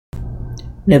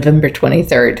November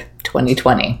 23rd,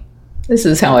 2020. This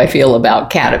is how I feel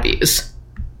about cat abuse.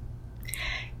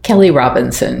 Kelsey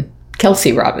Robinson,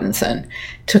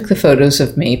 took the photos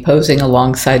of me posing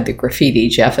alongside the graffiti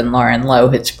Jeff and Lauren Lowe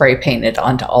had spray painted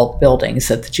onto all the buildings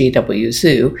at the GW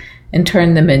Zoo and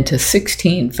turned them into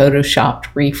 16 photoshopped,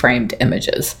 reframed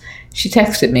images. She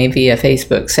texted me via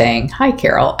Facebook saying, "Hi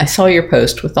Carole, I saw your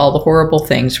post with all the horrible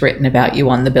things written about you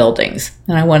on the buildings,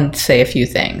 and I wanted to say a few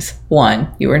things. 1,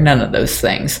 you are none of those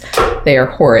things. They are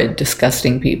horrid,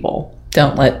 disgusting people.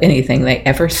 Don't let anything they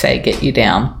ever say get you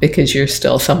down, because you're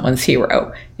still someone's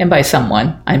hero. And by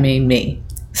someone, I mean me.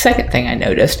 Second thing I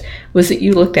noticed was that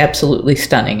you looked absolutely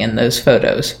stunning in those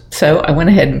photos. So I went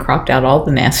ahead and cropped out all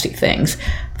the nasty things,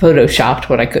 photoshopped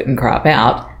what I couldn't crop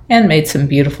out, and made some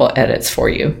beautiful edits for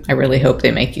you. I really hope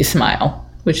they make you smile,"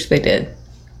 which they did.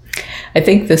 I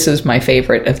think this is my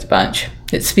favorite of the bunch.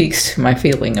 It speaks to my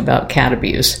feeling about cat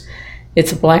abuse.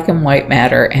 It's a black and white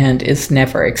matter and is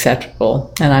never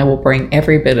acceptable, and I will bring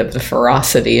every bit of the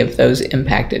ferocity of those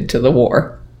impacted to the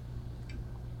war.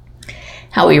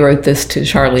 Howie wrote this to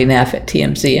Charlie Neff at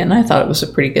TMZ, and I thought it was a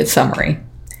pretty good summary.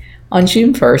 On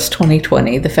June 1st,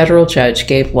 2020, the federal judge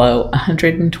gave Lowe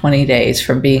 120 days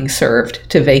from being served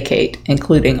to vacate,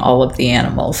 including all of the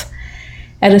animals.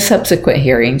 At a subsequent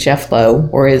hearing, Jeff Lowe,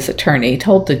 or his attorney,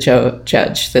 told the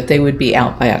judge that they would be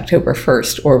out by October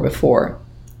 1st or before.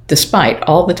 Despite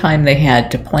all the time they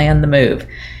had to plan the move,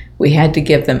 we had to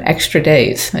give them extra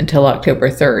days until October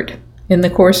 3rd. In the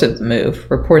course of the move,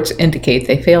 reports indicate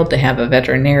they failed to have a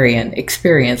veterinarian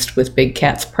experienced with big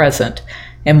cats present,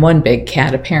 and one big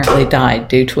cat apparently died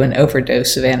due to an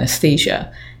overdose of anesthesia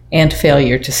and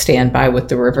failure to stand by with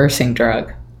the reversing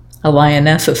drug. A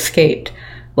lioness escaped.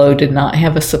 Lowe did not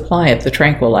have a supply of the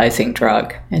tranquilizing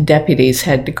drug, and deputies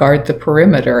had to guard the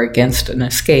perimeter against an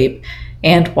escape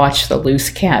and watch the loose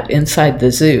cat inside the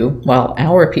zoo while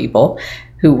our people,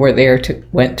 who were there,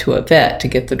 went to a vet to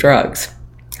get the drugs.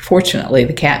 Fortunately,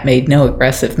 the cat made no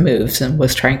aggressive moves and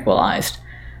was tranquilized.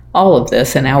 All of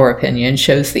this, in our opinion,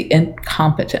 shows the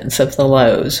incompetence of the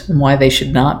Lowes and why they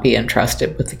should not be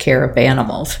entrusted with the care of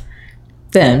animals.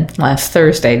 Then, last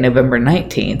Thursday, November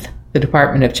 19th, the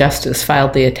Department of Justice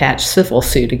filed the attached civil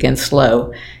suit against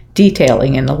Lowe,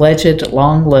 detailing an alleged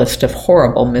long list of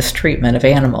horrible mistreatment of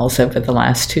animals over the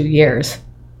last 2 years.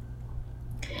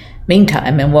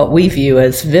 Meantime, in what we view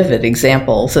as vivid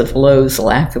examples of Lowe's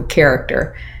lack of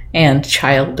character and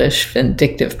childish,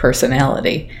 vindictive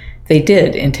personality, they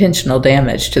did intentional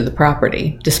damage to the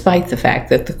property, despite the fact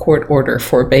that the court order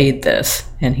forbade this,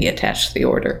 and he attached the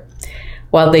order.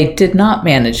 While they did not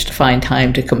manage to find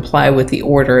time to comply with the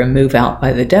order and move out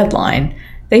by the deadline,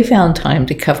 they found time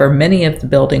to cover many of the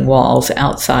building walls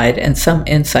outside and some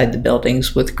inside the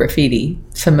buildings with graffiti,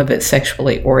 some of it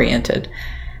sexually oriented.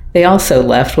 They also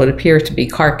left what appear to be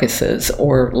carcasses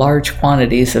or large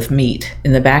quantities of meat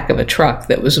in the back of a truck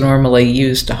that was normally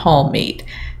used to haul meat,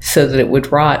 so that it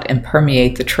would rot and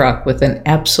permeate the truck with an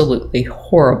absolutely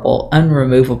horrible,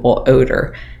 unremovable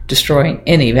odor, destroying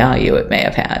any value it may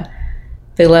have had.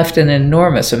 They left an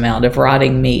enormous amount of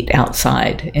rotting meat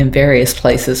outside in various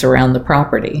places around the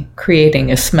property, creating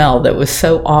a smell that was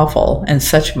so awful and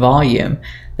such volume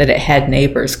that it had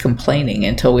neighbors complaining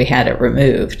until we had it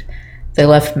removed. They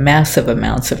left massive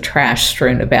amounts of trash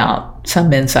strewn about,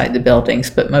 some inside the buildings,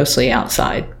 but mostly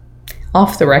outside.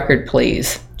 Off the record,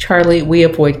 please. Charlie, we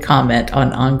avoid comment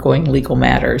on ongoing legal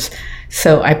matters,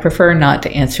 so I prefer not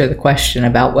to answer the question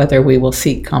about whether we will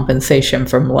seek compensation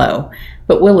from Lowe,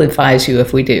 but we'll advise you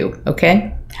if we do,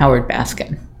 okay? Howard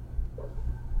Baskin.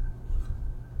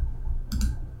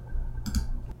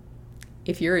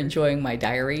 If you're enjoying my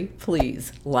diary,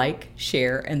 please like,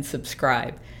 share, and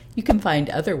subscribe. You can find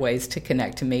other ways to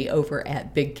connect to me over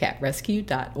at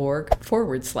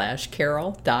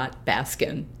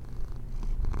bigcatrescue.org/Carole.Baskin.